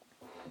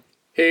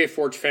Hey,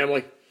 Forge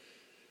family.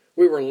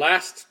 We were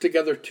last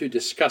together to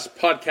discuss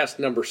podcast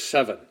number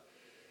 7.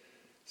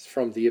 It's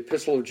from the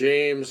Epistle of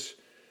James,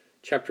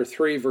 chapter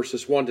 3,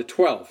 verses 1 to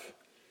 12.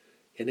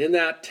 And in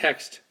that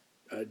text,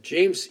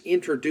 James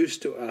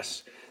introduced to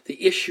us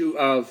the issue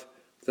of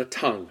the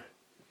tongue.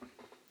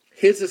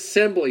 His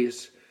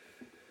assemblies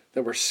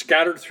that were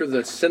scattered through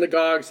the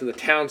synagogues and the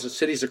towns and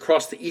cities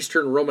across the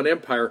Eastern Roman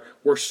Empire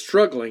were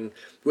struggling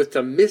with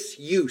the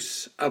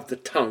misuse of the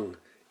tongue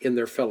in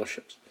their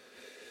fellowships.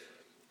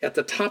 At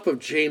the top of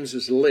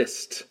James's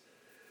list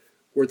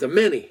were the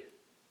many,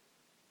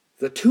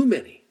 the too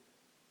many,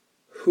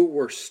 who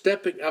were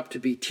stepping up to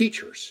be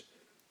teachers.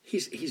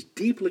 He's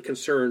deeply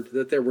concerned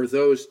that there were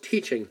those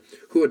teaching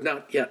who had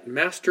not yet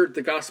mastered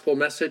the gospel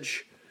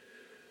message,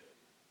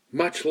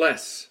 much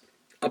less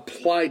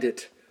applied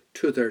it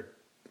to their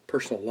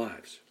personal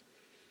lives.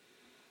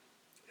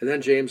 And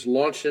then James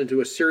launched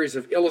into a series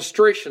of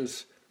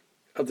illustrations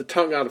of the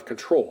tongue out of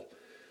control,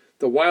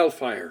 the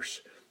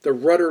wildfires, the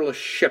rudderless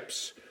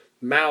ships,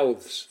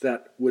 mouths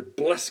that would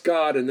bless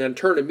God and then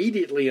turn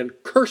immediately and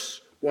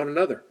curse one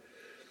another.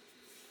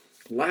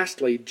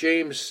 Lastly,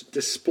 James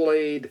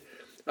displayed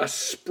a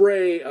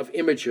spray of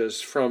images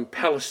from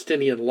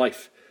Palestinian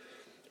life,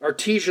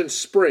 artesian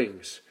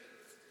springs,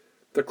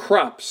 the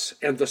crops,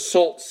 and the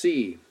salt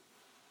sea,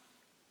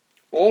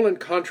 all in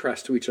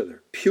contrast to each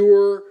other,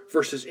 pure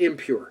versus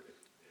impure,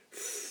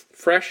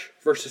 fresh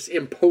versus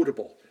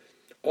impotable,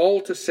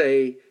 all to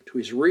say to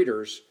his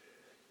readers,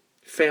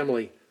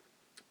 family,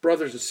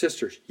 brothers and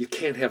sisters, you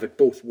can't have it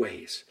both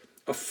ways.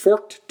 A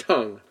forked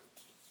tongue,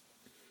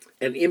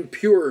 an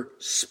impure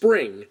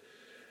spring,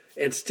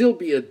 and still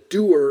be a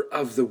doer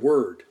of the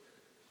word,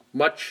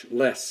 much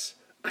less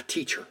a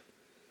teacher.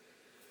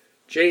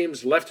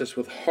 James left us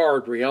with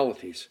hard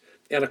realities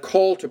and a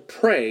call to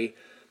pray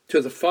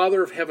to the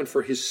Father of heaven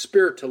for his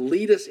Spirit to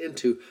lead us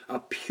into a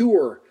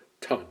pure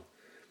tongue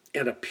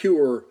and a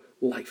pure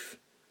life.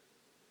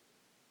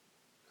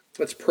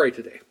 Let's pray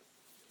today.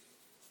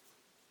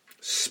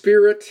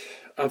 Spirit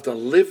of the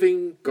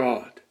living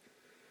God,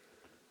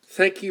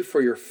 thank you for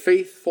your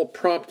faithful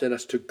prompt in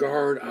us to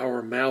guard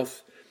our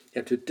mouth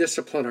and to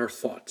discipline our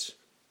thoughts.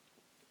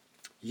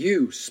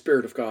 You,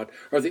 Spirit of God,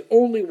 are the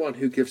only one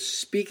who gives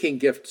speaking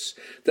gifts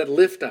that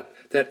lift up,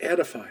 that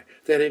edify,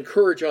 that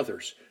encourage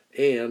others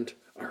and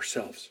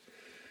ourselves.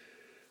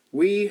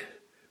 We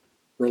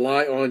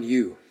rely on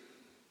you.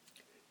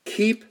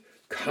 Keep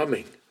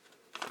coming,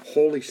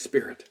 Holy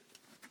Spirit.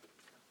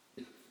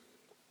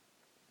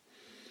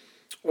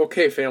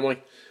 Okay,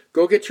 family,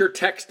 go get your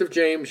text of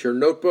James, your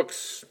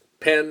notebooks,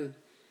 pen,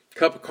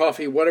 cup of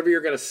coffee, whatever you're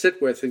going to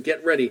sit with, and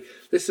get ready.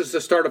 This is the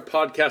start of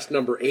podcast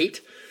number 8,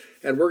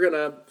 and we're going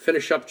to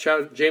finish up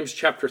James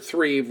chapter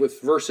 3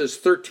 with verses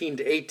 13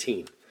 to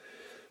 18.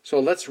 So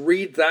let's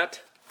read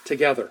that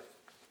together.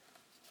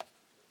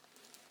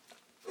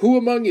 Who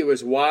among you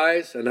is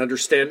wise and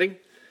understanding?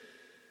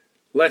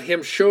 Let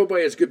him show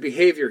by his good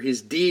behavior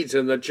his deeds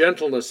and the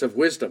gentleness of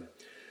wisdom.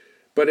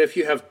 But if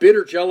you have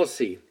bitter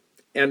jealousy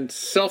and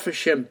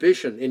selfish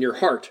ambition in your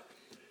heart,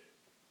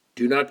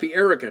 do not be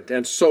arrogant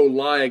and so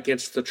lie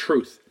against the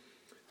truth.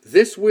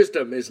 This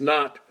wisdom is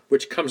not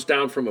which comes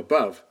down from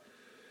above,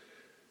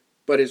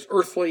 but is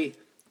earthly,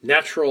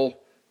 natural,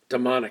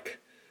 demonic.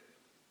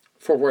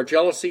 For where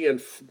jealousy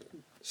and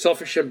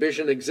selfish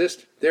ambition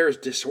exist, there is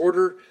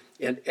disorder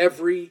and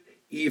every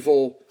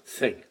evil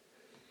thing.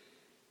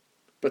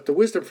 But the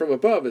wisdom from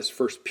above is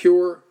first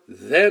pure,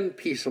 then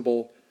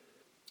peaceable,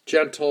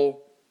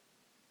 gentle,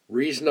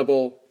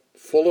 reasonable,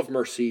 full of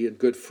mercy and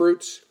good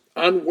fruits,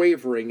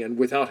 unwavering and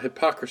without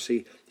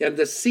hypocrisy, and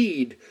the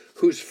seed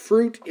whose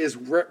fruit is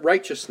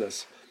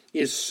righteousness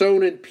is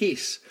sown in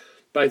peace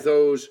by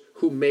those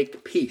who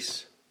make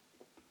peace.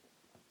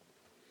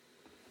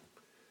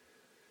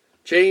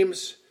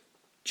 James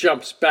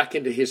jumps back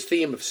into his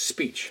theme of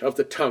speech, of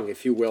the tongue,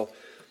 if you will.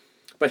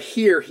 But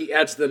here he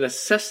adds the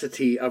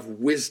necessity of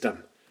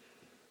wisdom.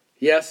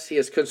 Yes, he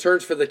has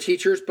concerns for the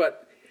teachers,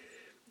 but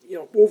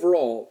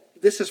overall,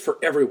 this is for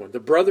everyone, the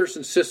brothers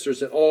and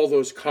sisters in all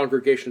those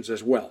congregations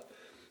as well.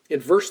 In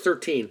verse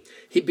 13,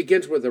 he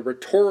begins with a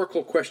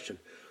rhetorical question.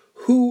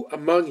 Who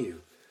among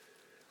you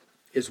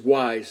is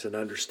wise and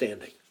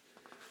understanding?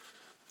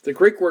 The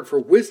Greek word for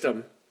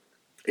wisdom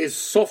is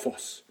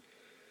sophos.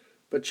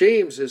 But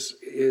James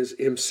is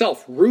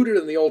himself rooted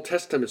in the Old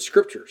Testament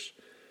scriptures.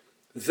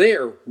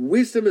 There,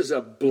 wisdom is a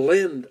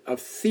blend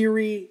of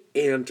theory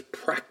and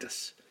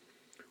practice.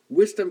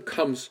 Wisdom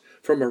comes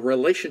from a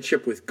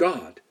relationship with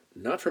God,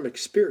 not from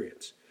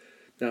experience.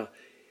 Now,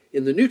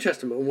 in the New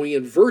Testament, when we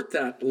invert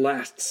that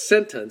last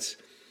sentence,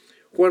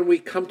 when we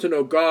come to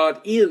know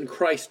God in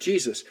Christ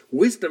Jesus,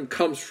 wisdom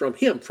comes from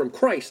Him, from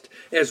Christ,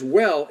 as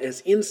well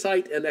as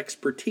insight and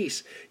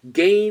expertise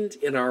gained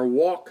in our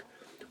walk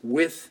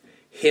with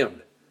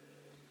Him.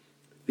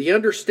 The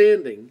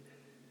understanding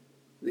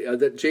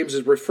that James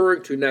is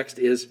referring to next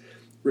is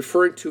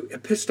referring to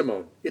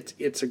epistemon.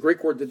 It's a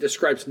Greek word that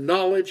describes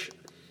knowledge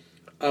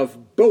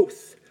of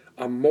both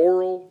a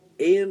moral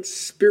and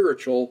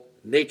spiritual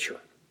nature.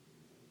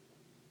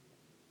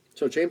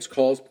 So James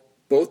calls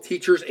both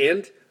teachers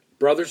and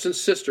brothers and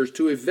sisters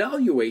to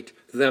evaluate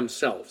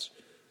themselves,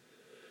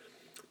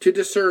 to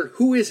discern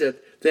who is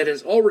it that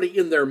is already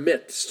in their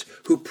midst,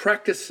 who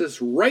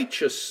practices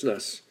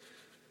righteousness.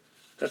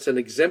 That's an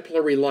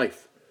exemplary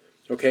life,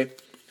 okay?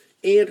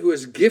 And who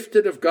is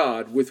gifted of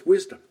God with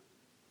wisdom.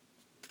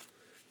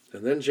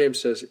 And then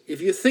James says, if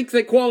you think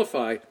they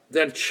qualify,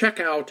 then check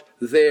out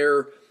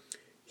their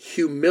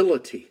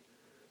humility,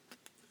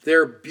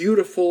 their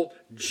beautiful,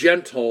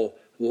 gentle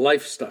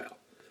lifestyle.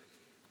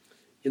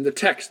 In the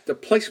text, the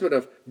placement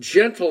of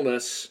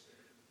gentleness,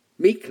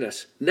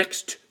 meekness,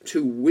 next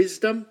to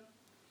wisdom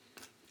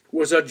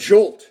was a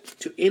jolt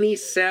to any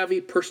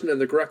savvy person in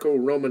the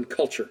Greco-Roman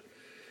culture.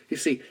 You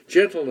see,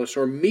 gentleness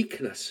or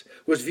meekness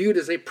was viewed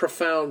as a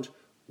profound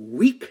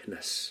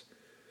weakness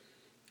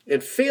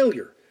and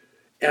failure,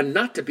 and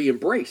not to be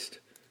embraced.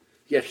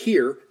 Yet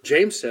here,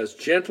 James says,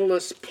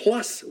 gentleness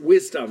plus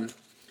wisdom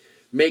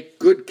make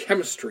good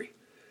chemistry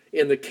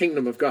in the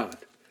kingdom of God.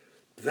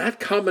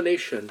 That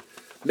combination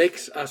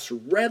makes us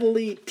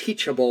readily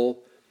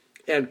teachable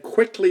and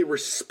quickly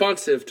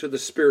responsive to the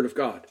Spirit of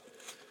God.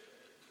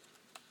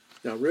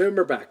 Now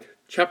remember back,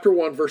 chapter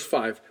 1, verse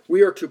 5,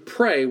 we are to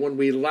pray when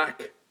we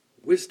lack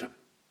wisdom.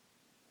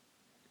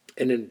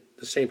 And in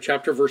the same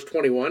chapter, verse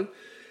 21,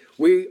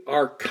 we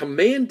are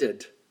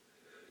commanded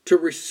to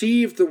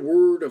receive the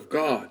word of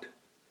God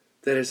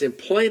that is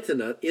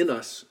implanted in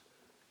us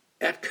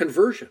at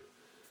conversion.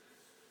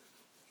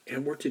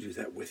 And we're to do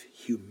that with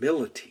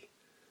humility.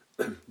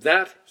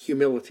 That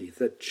humility,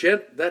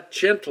 that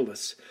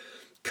gentleness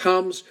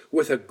comes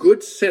with a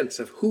good sense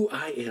of who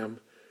I am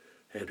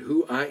and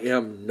who I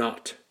am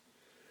not.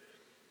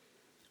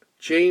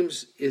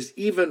 James is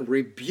even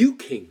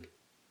rebuking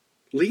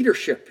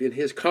leadership in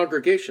his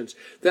congregations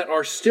that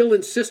are still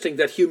insisting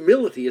that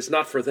humility is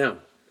not for them.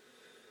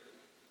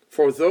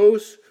 For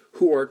those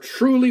who are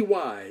truly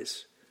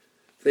wise,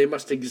 they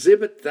must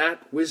exhibit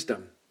that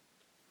wisdom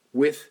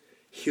with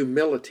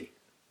humility.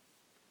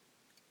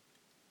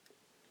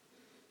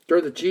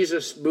 During the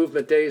Jesus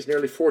movement days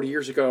nearly 40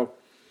 years ago,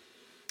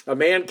 a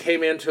man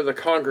came into the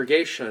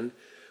congregation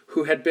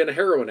who had been a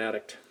heroin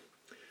addict,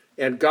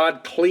 and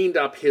God cleaned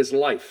up his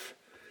life.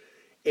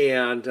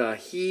 And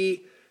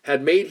he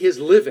had made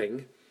his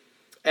living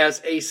as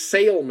a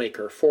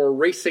sailmaker for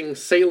racing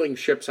sailing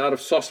ships out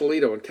of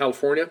Sausalito in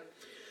California.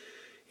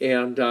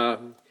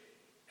 And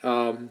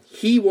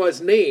he was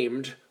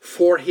named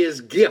for his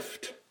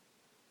gift.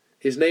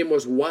 His name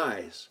was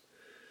Wise.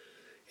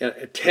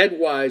 And Ted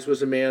Wise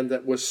was a man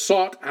that was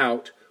sought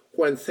out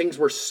when things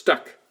were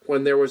stuck,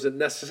 when there was a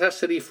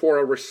necessity for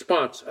a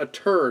response, a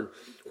turn,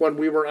 when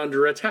we were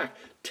under attack.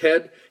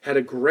 Ted had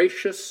a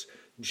gracious,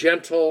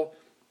 gentle,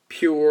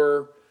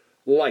 pure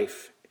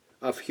life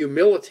of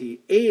humility,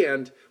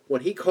 and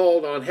when he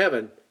called on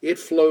heaven, it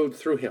flowed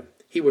through him.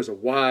 He was a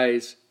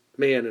wise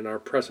man in our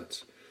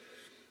presence.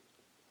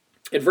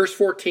 In verse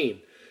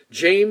 14,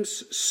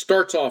 James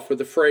starts off with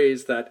a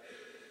phrase that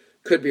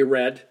could be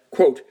read,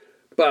 quote,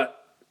 but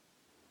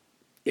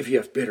if you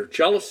have bitter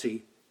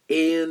jealousy,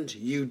 and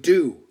you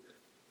do.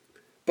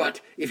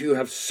 But if you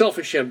have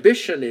selfish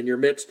ambition in your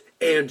midst,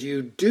 and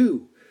you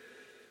do.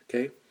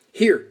 Okay?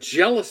 Here,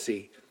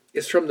 jealousy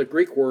is from the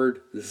Greek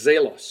word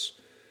zelos,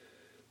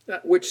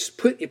 which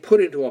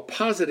put into a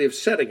positive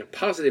setting, a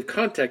positive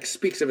context,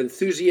 speaks of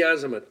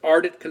enthusiasm and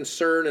ardent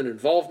concern and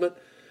involvement.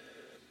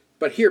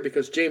 But here,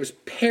 because James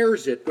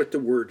pairs it with the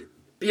word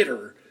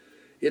bitter,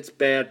 it's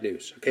bad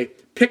news. Okay?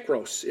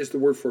 Pikros is the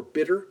word for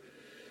bitter,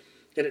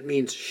 and it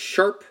means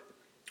sharp,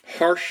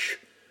 harsh,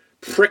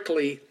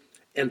 prickly,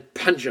 and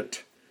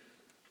pungent.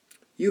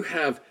 You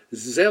have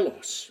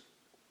zelos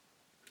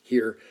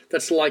here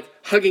that's like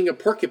hugging a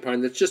porcupine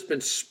that's just been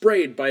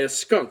sprayed by a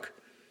skunk.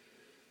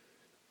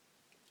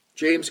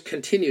 James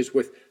continues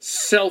with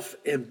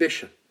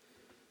self-ambition,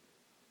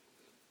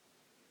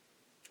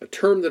 a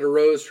term that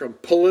arose from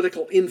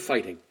political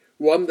infighting,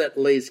 one that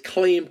lays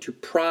claim to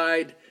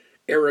pride,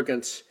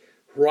 arrogance,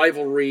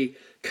 rivalry,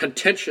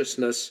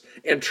 contentiousness,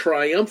 and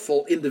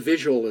triumphal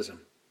individualism,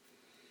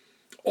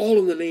 all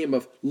in the name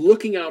of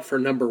looking out for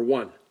number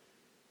one.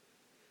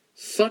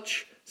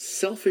 Such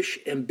selfish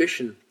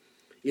ambition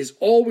is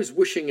always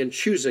wishing and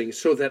choosing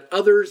so that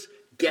others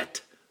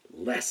get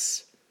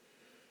less.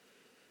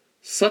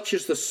 Such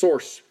is the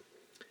source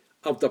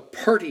of the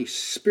party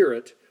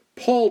spirit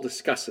Paul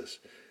discusses,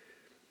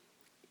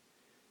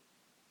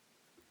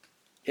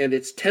 and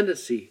its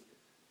tendency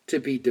to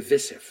be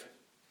divisive.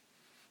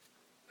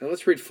 Now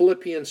let's read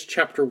Philippians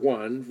chapter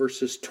 1,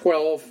 verses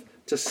 12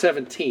 to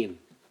 17.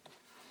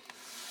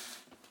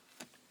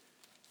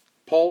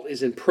 Paul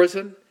is in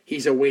prison.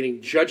 He's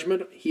awaiting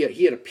judgment. He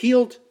had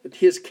appealed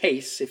his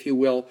case, if you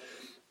will,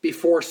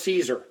 before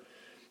Caesar.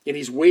 And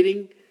he's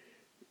waiting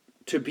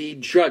to be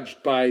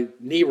judged by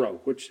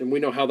Nero, and we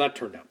know how that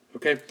turned out.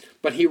 Okay?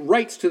 But he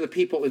writes to the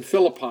people in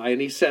Philippi,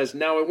 and he says,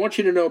 now I want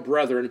you to know,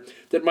 brethren,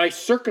 that my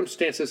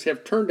circumstances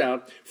have turned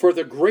out for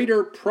the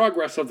greater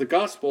progress of the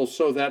gospel,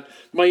 so that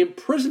my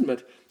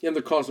imprisonment in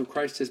the cause of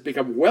Christ has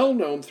become well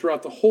known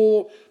throughout the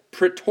whole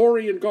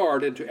Praetorian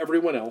Guard into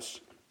everyone else,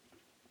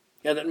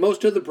 and that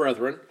most of the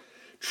brethren,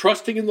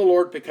 trusting in the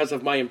Lord because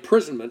of my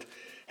imprisonment,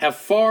 have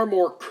far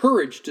more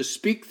courage to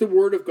speak the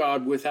word of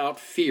God without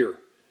fear.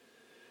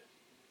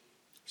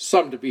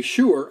 Some, to be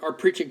sure, are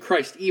preaching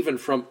Christ even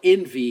from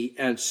envy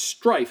and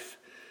strife,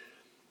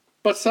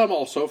 but some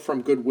also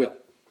from goodwill.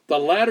 The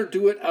latter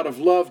do it out of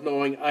love,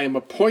 knowing I am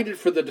appointed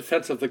for the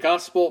defense of the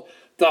gospel.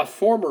 The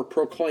former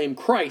proclaim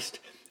Christ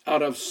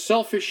out of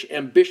selfish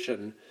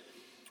ambition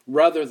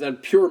rather than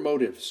pure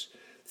motives,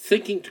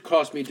 thinking to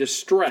cause me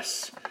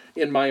distress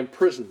in my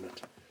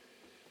imprisonment.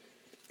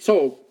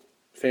 So,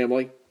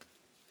 family,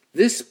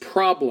 this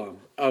problem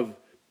of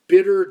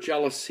bitter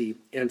jealousy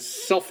and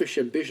selfish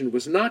ambition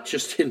was not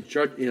just in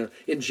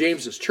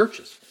James's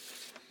churches.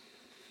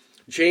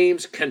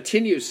 James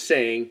continues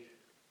saying,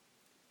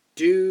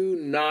 do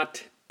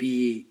not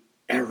be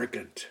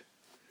arrogant.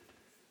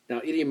 Now,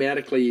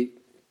 idiomatically,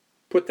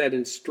 put that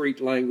in street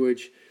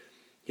language.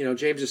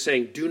 James is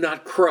saying, do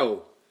not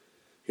crow.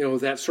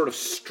 That sort of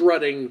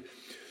strutting,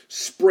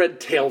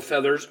 spread tail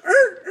feathers.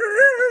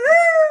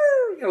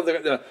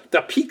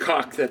 The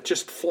peacock that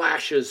just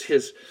flashes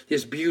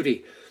his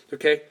beauty.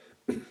 Okay?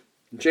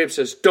 James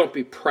says, don't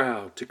be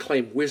proud to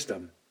claim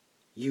wisdom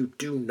you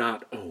do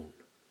not own.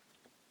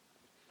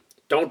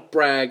 Don't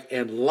brag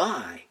and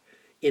lie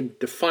in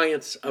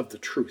defiance of the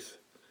truth.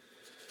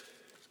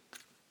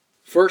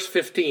 Verse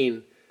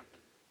 15,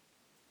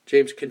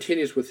 James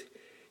continues with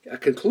a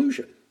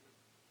conclusion.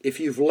 If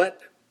you've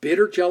let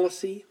bitter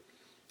jealousy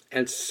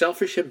and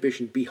selfish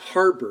ambition be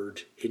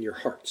harbored in your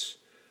hearts.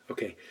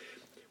 Okay,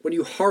 when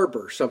you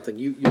harbor something,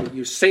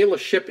 you sail a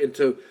ship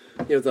into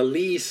the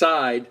lee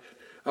side,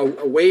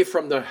 away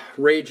from the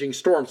raging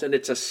storms, and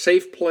it's a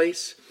safe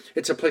place.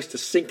 It's a place to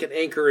sink an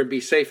anchor and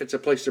be safe. It's a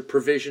place of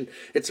provision.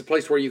 It's a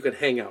place where you can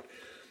hang out.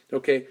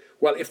 Okay,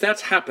 well, if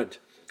that's happened,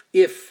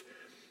 if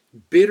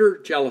bitter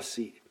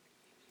jealousy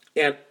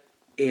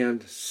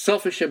and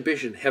selfish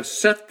ambition have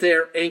set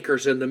their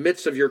anchors in the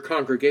midst of your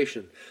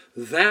congregation,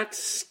 that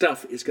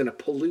stuff is going to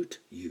pollute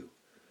you.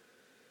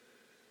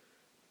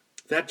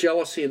 That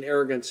jealousy and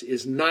arrogance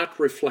is not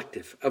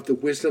reflective of the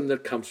wisdom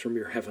that comes from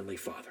your Heavenly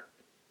Father.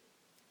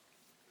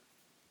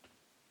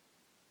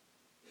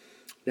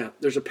 Now,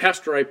 there's a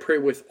pastor I pray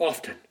with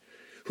often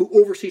who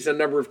oversees a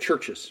number of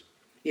churches.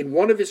 In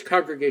one of his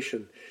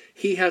congregation,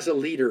 he has a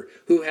leader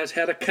who has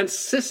had a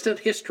consistent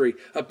history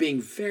of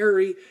being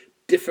very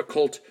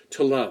difficult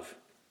to love.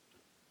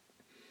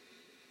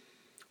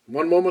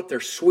 One moment they're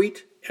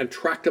sweet and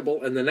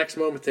tractable, and the next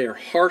moment they are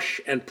harsh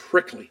and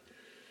prickly.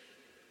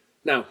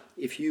 Now,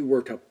 if you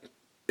were to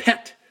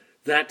pet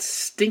that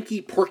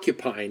stinky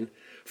porcupine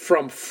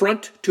from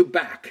front to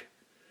back,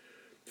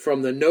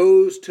 from the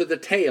nose to the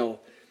tail,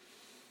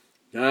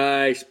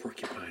 nice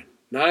porcupine,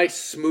 nice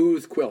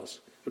smooth quills.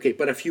 Okay,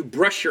 but if you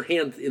brush your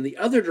hand in the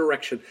other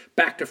direction,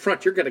 back to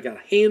front, you're going to get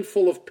a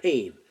handful of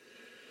pain.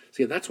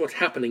 See, that's what's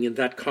happening in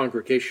that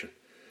congregation.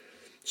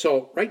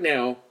 So right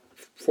now,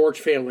 Forge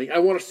family, I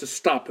want us to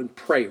stop and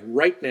pray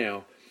right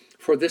now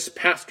for this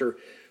pastor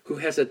who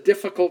has a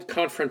difficult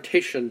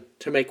confrontation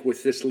to make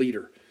with this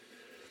leader.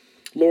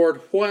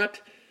 Lord,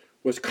 what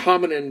was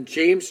common in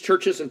James'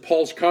 churches and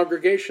Paul's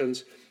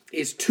congregations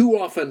is too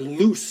often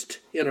loosed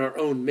in our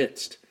own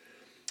midst.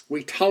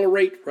 We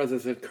tolerate rather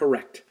than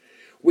correct.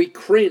 We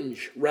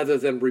cringe rather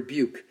than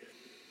rebuke.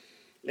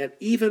 And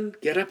even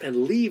get up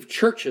and leave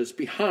churches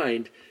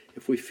behind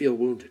if we feel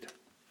wounded.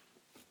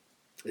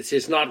 This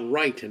is not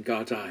right in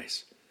God's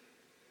eyes.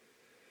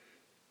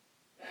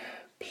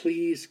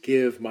 Please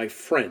give my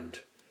friend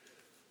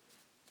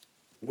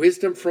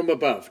wisdom from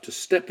above to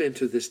step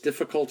into this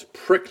difficult,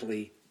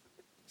 prickly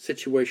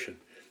situation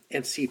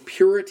and see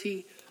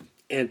purity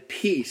and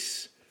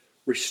peace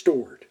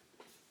restored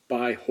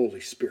by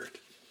Holy Spirit.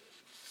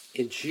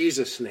 In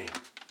Jesus' name,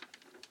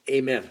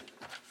 amen.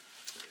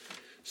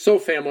 So,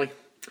 family,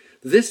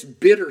 this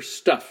bitter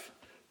stuff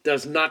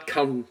does not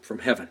come from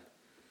heaven.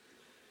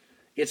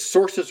 Its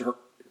sources are,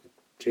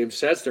 James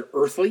says, they're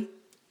earthly,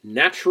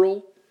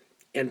 natural,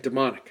 and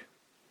demonic.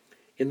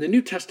 In the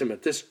New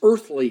Testament, this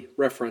earthly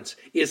reference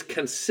is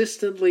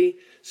consistently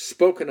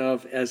spoken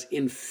of as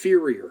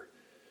inferior.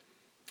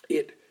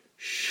 It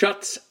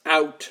shuts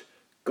out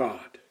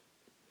God.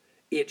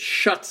 It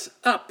shuts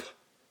up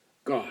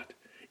God.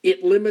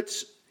 It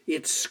limits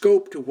its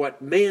scope to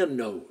what man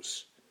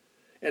knows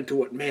and to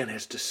what man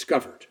has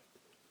discovered.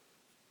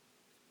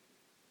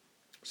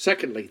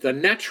 Secondly, the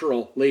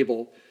natural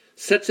label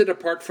sets it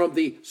apart from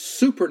the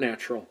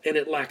supernatural, and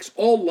it lacks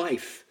all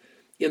life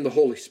in the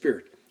Holy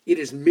Spirit. It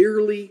is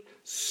merely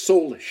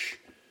soulish.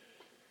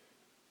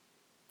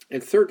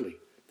 And thirdly,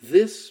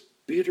 this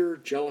bitter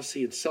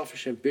jealousy and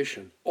selfish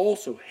ambition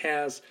also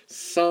has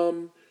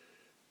some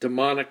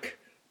demonic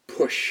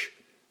push,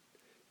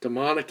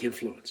 demonic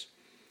influence.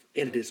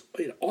 And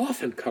it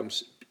often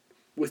comes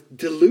with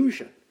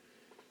delusion.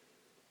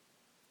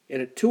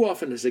 And it too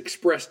often is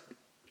expressed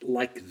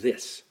like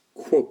this,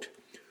 quote,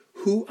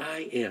 "Who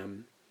I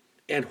am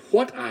and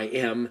what I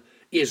am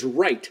is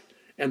right,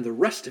 and the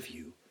rest of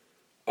you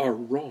are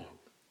wrong."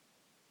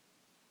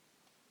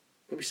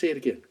 Let me say it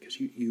again, because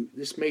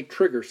this may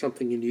trigger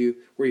something in you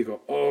where you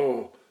go,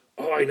 oh,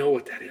 I know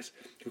what that is.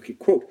 Okay,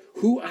 quote,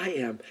 who I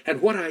am and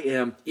what I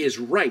am is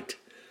right,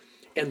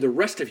 and the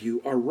rest of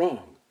you are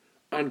wrong,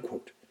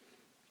 unquote.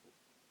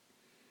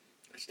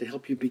 That's to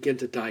help you begin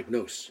to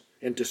diagnose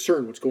and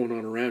discern what's going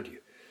on around you.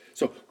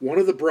 So one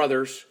of the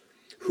brothers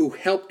who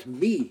helped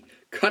me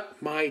cut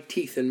my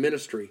teeth in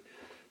ministry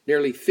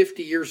nearly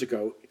 50 years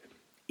ago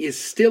is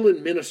still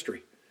in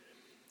ministry.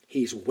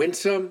 He's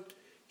winsome,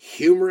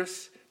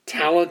 humorous,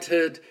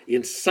 talented,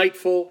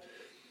 insightful.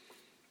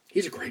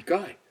 He's a great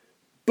guy.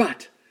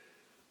 But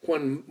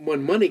when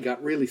money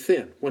got really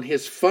thin, when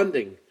his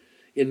funding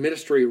in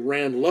ministry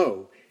ran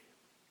low,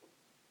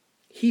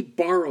 he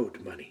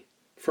borrowed money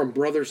from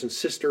brothers and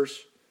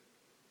sisters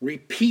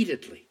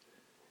repeatedly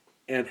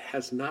and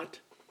has not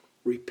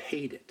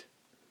repaid it.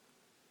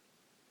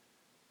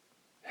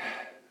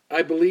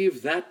 I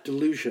believe that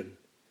delusion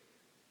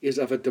is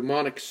of a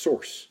demonic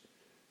source,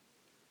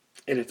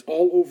 and it's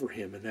all over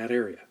him in that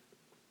area.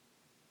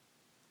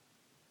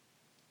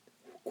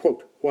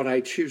 Quote, what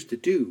I choose to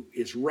do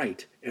is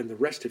right, and the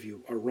rest of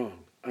you are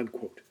wrong,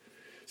 unquote.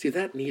 See,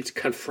 that needs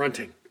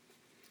confronting.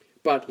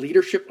 But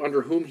leadership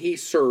under whom he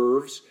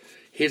serves,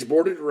 his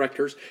board of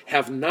directors,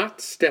 have not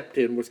stepped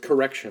in with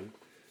correction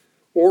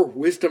or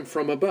wisdom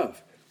from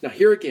above. Now,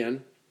 here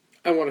again,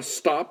 I want to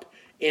stop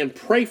and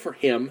pray for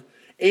him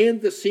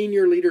and the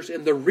senior leaders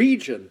in the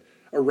region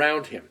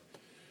around him.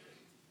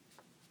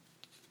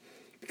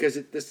 Because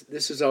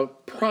this is a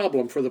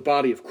problem for the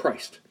body of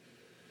Christ.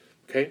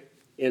 Okay?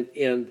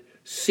 And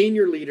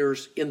senior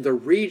leaders in the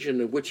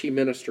region in which he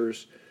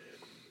ministers,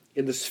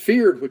 in the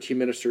sphere in which he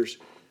ministers,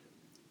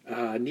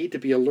 need to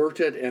be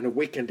alerted and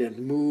awakened and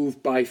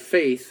moved by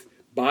faith,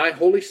 by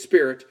Holy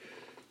Spirit,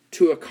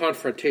 to a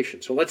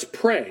confrontation. So let's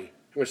pray.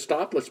 I'm going to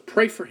stop. Let's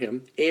pray for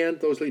him and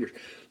those leaders.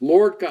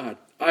 Lord God,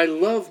 I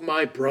love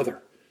my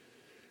brother.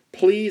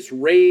 Please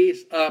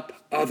raise up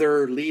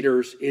other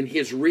leaders in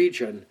his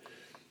region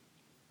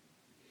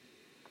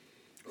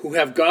who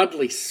have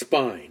godly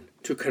spine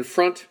to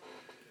confront,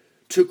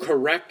 to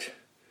correct,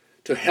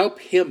 to help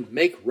him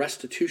make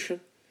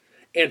restitution,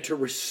 and to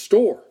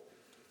restore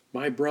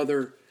my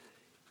brother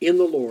in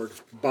the Lord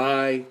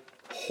by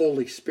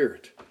Holy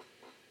Spirit.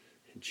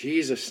 In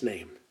Jesus'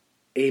 name,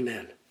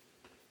 amen.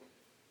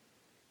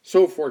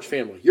 So, Forge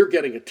family, you're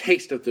getting a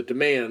taste of the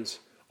demands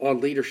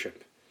on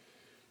leadership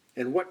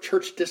and what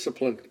church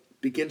discipline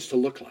begins to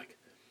look like.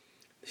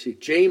 See,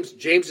 James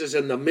is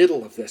in the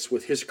middle of this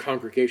with his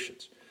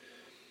congregations.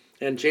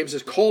 And James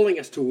is calling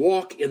us to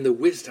walk in the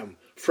wisdom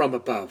from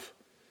above.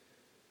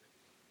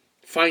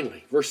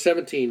 Finally, verse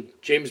 17,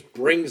 James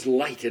brings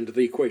light into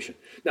the equation.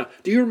 Now,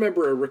 do you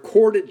remember a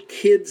recorded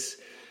kids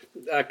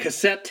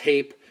cassette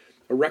tape,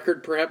 a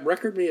record, perhaps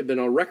record may have been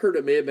a record,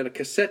 it may have been a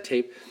cassette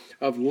tape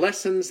of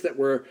lessons that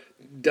were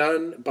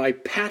done by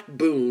Pat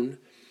Boone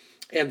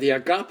and the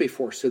Agape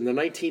Force in the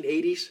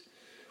 1980s?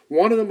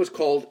 One of them was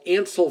called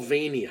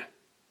Ansylvania.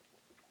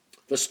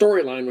 The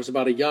storyline was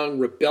about a young,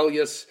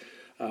 rebellious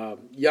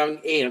young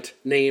ant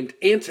named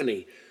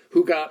Antony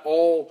who got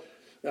all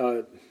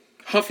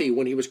huffy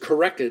when he was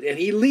corrected, and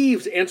he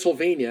leaves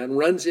Ansylvania and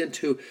runs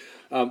into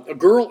a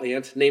girl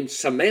ant named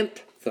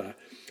Samantha,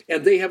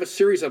 and they have a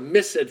series of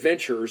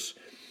misadventures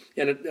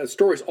and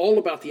stories all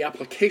about the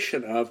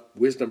application of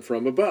wisdom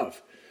from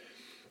above.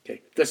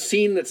 Okay, the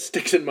scene that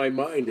sticks in my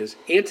mind is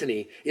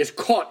Antony is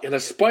caught in a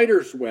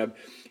spider's web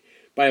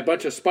by a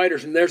bunch of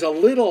spiders, and there's a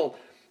little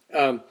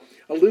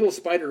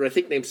spider, I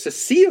think, named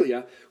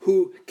Cecilia,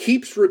 who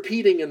keeps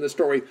repeating in the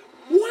story,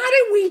 "What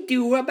do we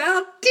do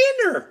about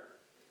dinner?"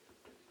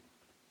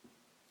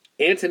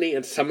 Antony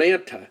and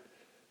Samantha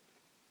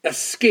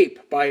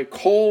escape by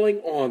calling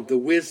on the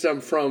wisdom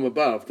from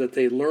above that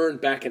they learned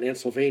back in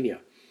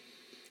Ansylvania.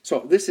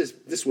 So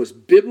this was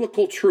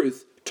biblical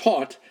truth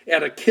taught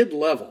at a kid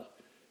level,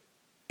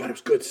 but it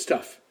was good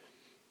stuff.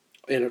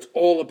 And it's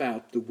all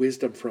about the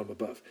wisdom from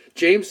above.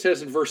 James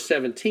says in verse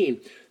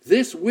 17,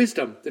 this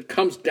wisdom that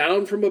comes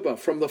down from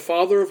above, from the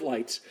Father of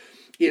lights,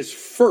 is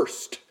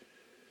first.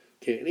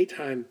 Okay,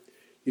 anytime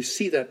you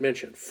see that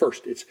mentioned,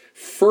 first, it's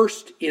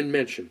first in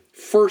mention,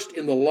 first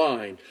in the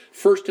line,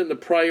 first in the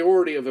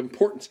priority of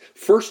importance,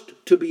 first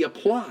to be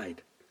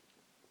applied.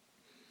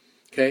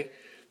 Okay,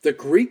 the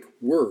Greek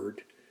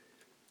word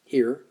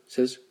here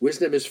says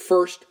wisdom is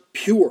first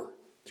pure.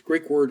 It's the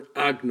Greek word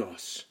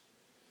agnos.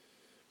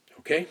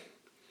 Okay?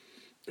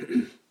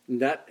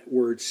 That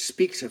word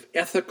speaks of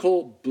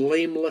ethical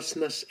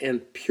blamelessness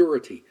and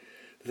purity.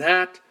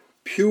 That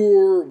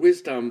pure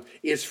wisdom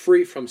is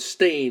free from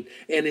stain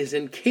and is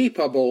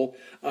incapable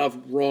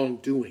of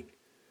wrongdoing.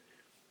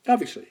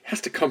 Obviously, it has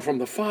to come from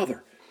the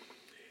Father.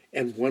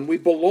 And when we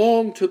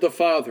belong to the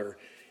Father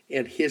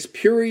and his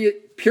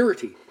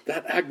purity,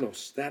 that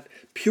agnos, that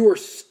pure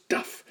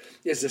stuff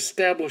is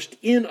established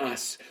in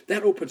us,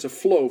 that opens a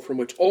flow from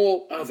which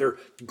all other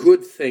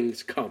good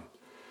things come.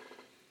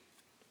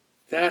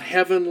 That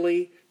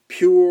heavenly,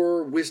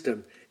 pure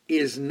wisdom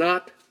is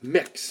not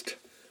mixed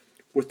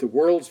with the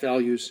world's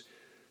values,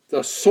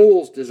 the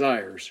soul's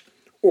desires,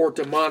 or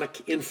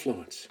demonic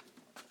influence.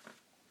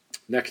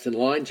 Next in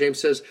line, James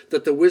says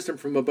that the wisdom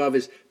from above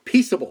is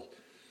peaceable.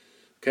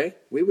 Okay?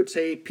 We would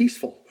say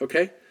peaceful.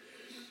 Okay?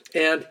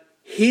 And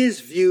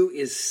his view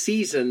is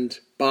seasoned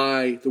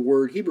by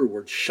the Hebrew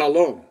word,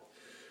 shalom.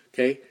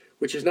 Okay?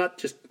 Which is not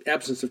just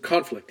absence of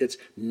conflict. It's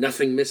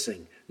nothing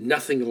missing,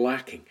 nothing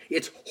lacking.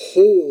 It's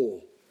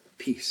whole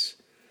peace.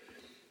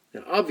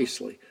 Now,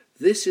 obviously,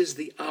 this is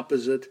the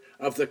opposite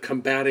of the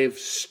combative,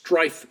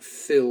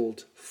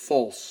 strife-filled,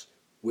 false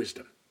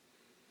wisdom.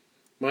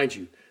 Mind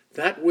you,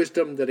 that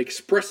wisdom that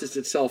expresses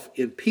itself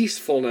in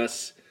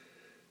peacefulness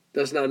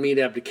does not mean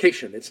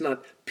abdication. It's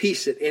not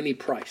peace at any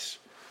price.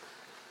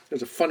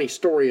 There's a funny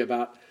story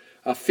about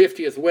a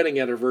 50th wedding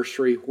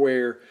anniversary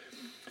where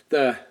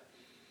the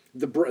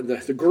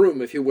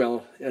groom, if you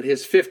will, at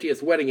his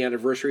 50th wedding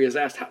anniversary is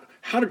asked,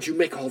 how did you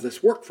make all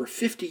this work for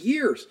 50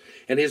 years?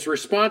 And his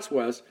response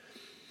was,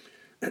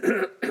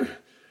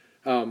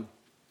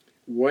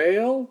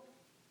 well,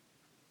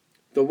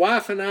 the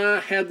wife and I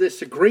had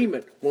this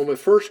agreement when we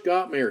first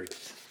got married.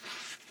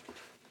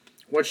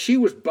 When she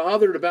was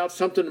bothered about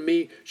something to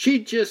me,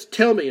 she'd just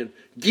tell me and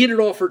get it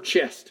off her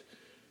chest.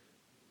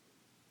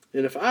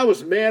 And if I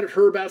was mad at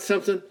her about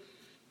something,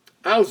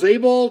 I was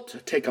able to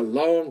take a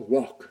long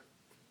walk.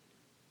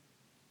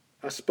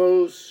 I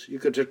suppose you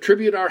could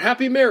attribute our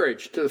happy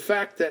marriage to the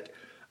fact that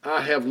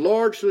I have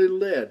largely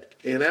led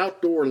an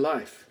outdoor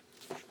life.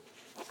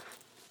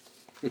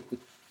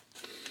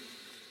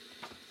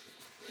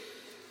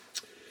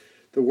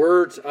 The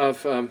words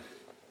of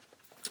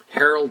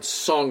Harold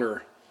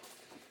Songer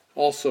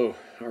also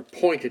are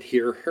pointed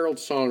here. Harold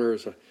Songer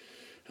is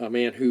a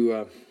man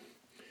who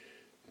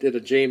did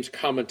a James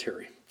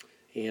commentary.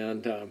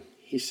 And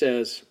he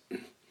says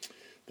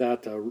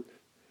that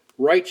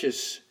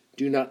righteous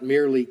do not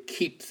merely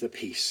keep the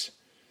peace,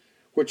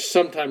 which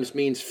sometimes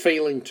means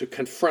failing to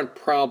confront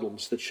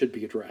problems that should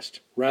be addressed.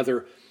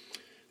 Rather,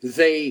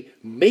 they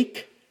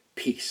make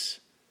peace,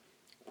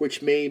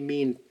 which may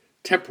mean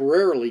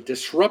temporarily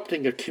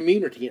disrupting a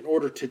community in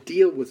order to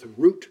deal with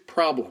root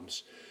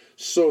problems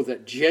so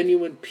that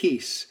genuine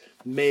peace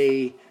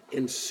may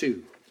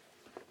ensue.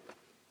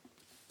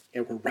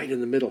 And we're right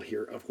in the middle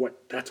here of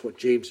that's what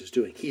James is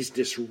doing. He's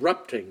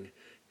disrupting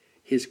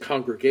his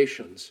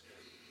congregations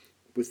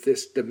with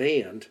this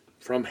demand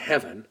from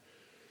heaven.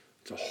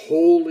 It's a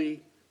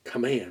holy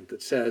command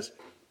that says,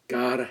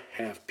 gotta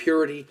have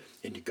purity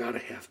and you gotta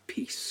have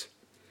peace.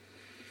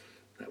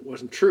 That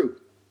wasn't true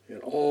in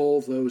all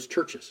those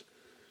churches.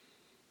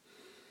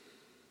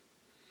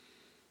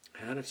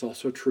 And it's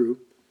also true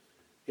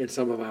in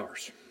some of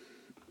ours.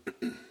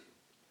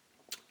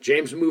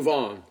 James moves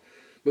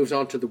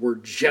on to the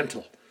word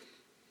gentle.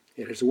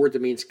 It is a word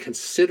that means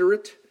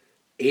considerate,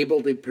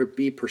 able to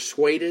be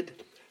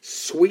persuaded,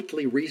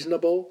 sweetly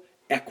reasonable,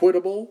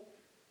 equitable.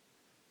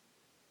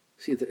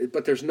 See,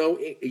 but there's no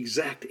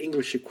exact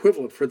English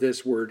equivalent for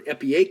this word,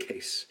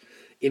 epiekes,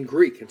 in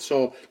Greek. And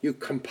so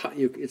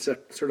it's a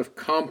sort of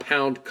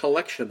compound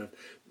collection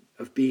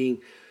of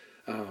being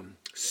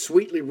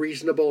sweetly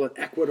reasonable and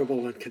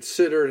equitable and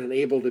considerate and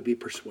able to be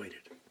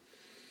persuaded.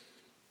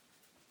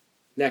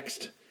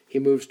 Next, he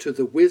moves to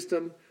the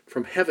wisdom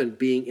from heaven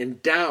being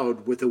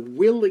endowed with a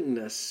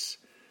willingness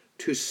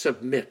to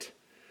submit.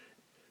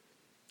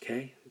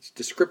 Okay? It's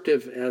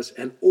descriptive as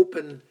an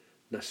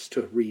openness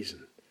to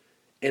reason,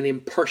 an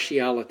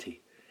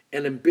impartiality,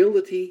 an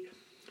ability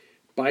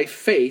by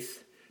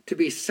faith to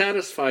be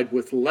satisfied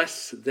with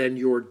less than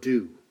your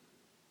due.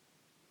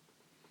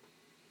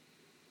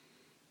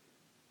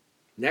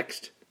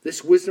 Next,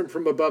 this wisdom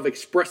from above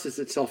expresses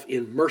itself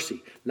in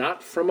mercy,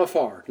 not from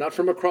afar, not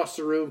from across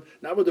the room,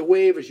 not with a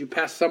wave as you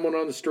pass someone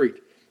on the street.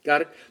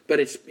 Got it? But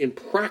it's in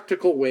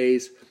practical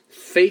ways,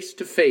 face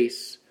to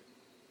face,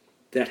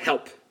 that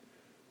help.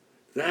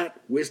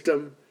 That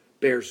wisdom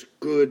bears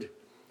good,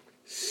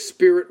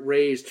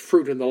 spirit-raised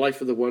fruit in the life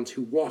of the ones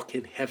who walk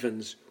in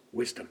heaven's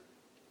wisdom.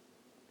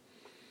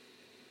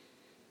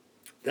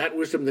 That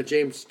wisdom that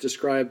James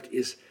described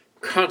is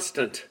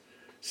constant,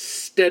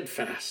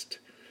 steadfast,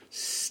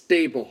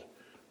 stable,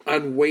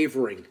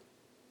 unwavering.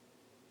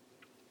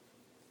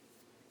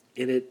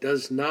 And it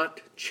does not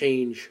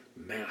change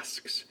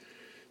masks.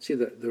 See,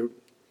 the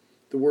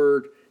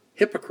word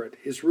hypocrite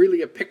is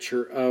really a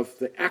picture of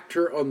the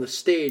actor on the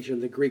stage in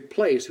the Greek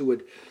plays who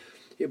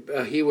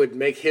would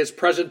make his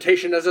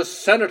presentation as a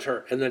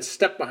senator and then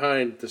step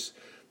behind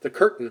the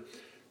curtain,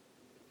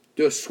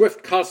 do a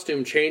swift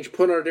costume change,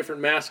 put on a different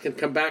mask, and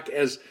come back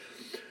as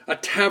a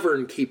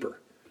tavern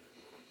keeper,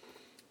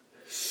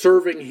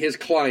 serving his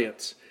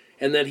clients.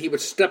 And then he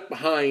would step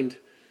behind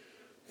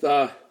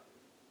the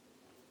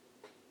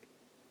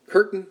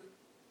curtain,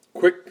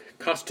 quick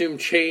costume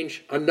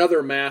change,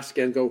 another mask,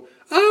 and go,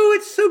 "Oh,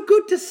 it's so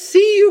good to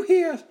see you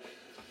here."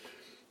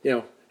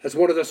 As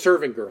one of the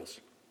serving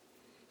girls.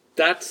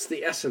 That's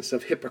the essence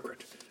of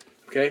hypocrite.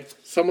 Okay?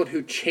 Someone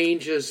who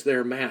changes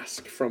their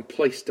mask from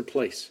place to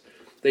place.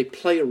 They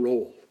play a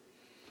role.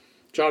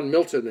 John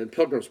Milton in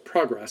Pilgrim's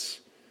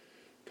Progress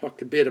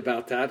talked a bit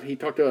about that. He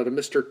talked about a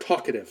Mr.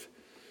 Talkative.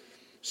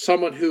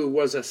 Someone who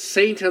was a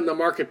saint in the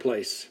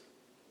marketplace,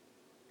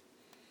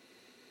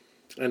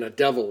 and a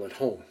devil at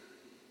home.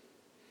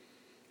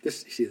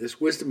 This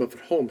wisdom of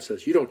at home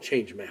says you don't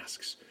change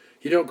masks.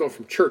 You don't go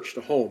from church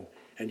to home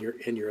and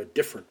you're a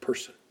different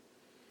person.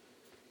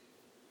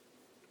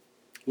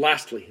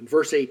 Lastly, in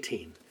verse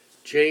 18,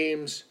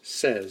 James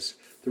says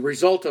the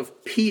result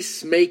of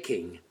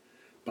peacemaking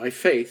by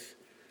faith,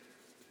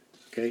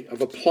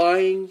 of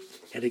applying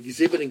and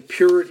exhibiting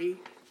purity,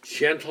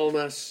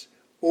 gentleness,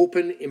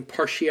 open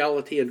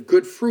impartiality, and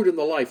good fruit in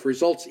the life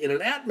results in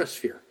an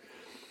atmosphere,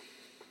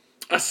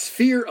 a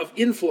sphere of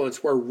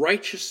influence where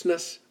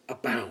righteousness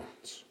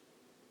abounds.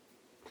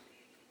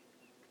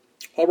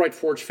 All right,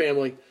 Forge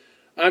family,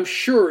 I'm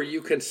sure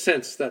you can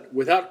sense that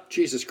without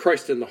Jesus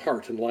Christ in the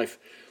heart and life,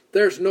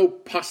 there's no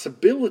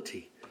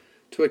possibility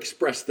to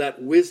express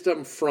that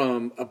wisdom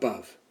from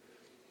above,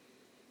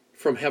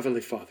 from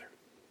Heavenly Father.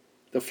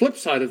 The flip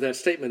side of that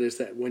statement is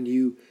that when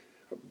you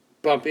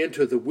bump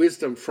into the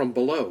wisdom from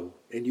below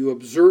and you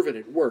observe it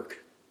at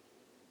work,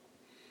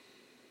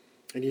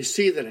 and you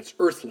see that it's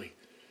earthly,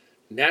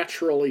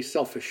 naturally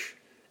selfish,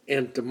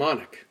 and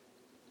demonic,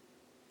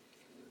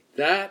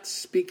 that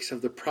speaks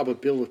of the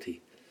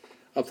probability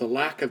of the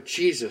lack of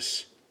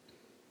Jesus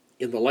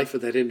in the life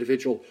of that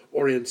individual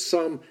or in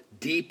some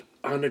deep,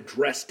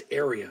 unaddressed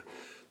area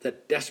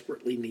that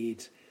desperately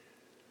needs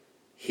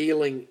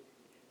healing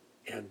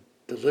and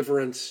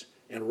deliverance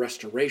and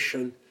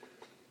restoration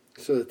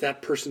so that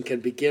that person can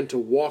begin to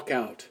walk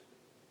out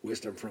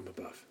wisdom from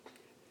above.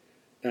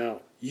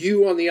 Now,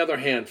 you, on the other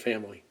hand,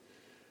 family,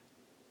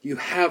 you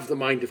have the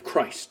mind of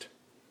Christ.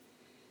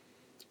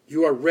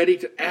 You are ready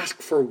to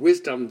ask for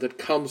wisdom that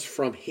comes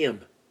from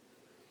Him.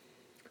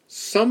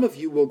 Some of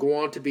you will go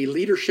on to be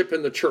leadership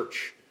in the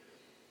church,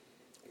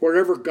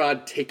 wherever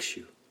God takes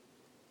you.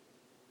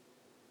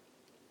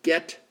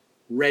 Get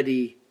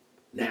ready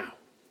now.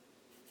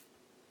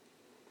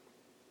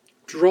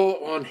 Draw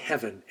on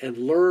heaven and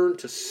learn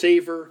to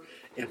savor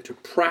and to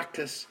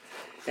practice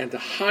and to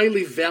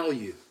highly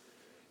value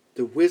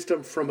the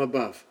wisdom from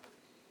above.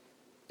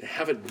 To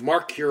have it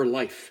mark your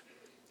life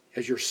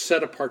as you're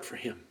set apart for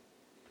Him.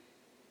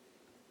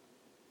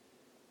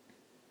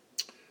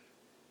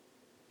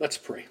 Let's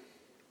pray.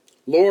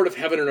 Lord of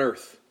heaven and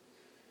earth,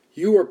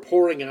 you are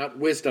pouring out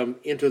wisdom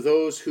into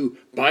those who,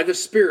 by the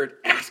Spirit,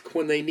 ask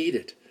when they need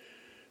it.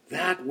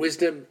 That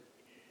wisdom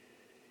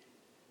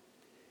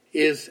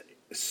is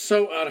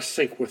so out of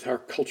sync with our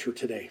culture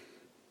today,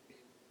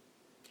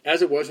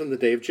 as it was in the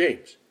day of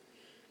James.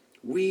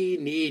 We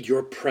need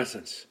your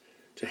presence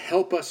to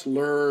help us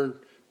learn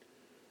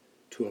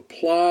to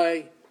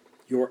apply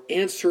your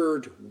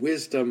answered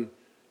wisdom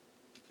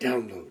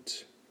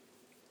downloads.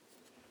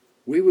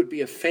 We would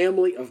be a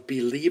family of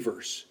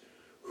believers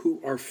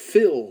who are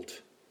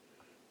filled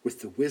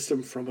with the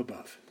wisdom from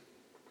above.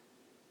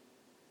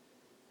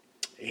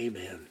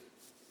 Amen.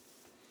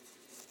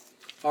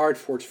 All right,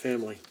 Forge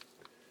family.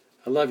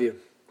 I love you.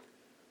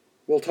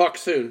 We'll talk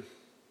soon.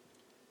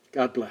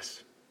 God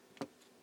bless.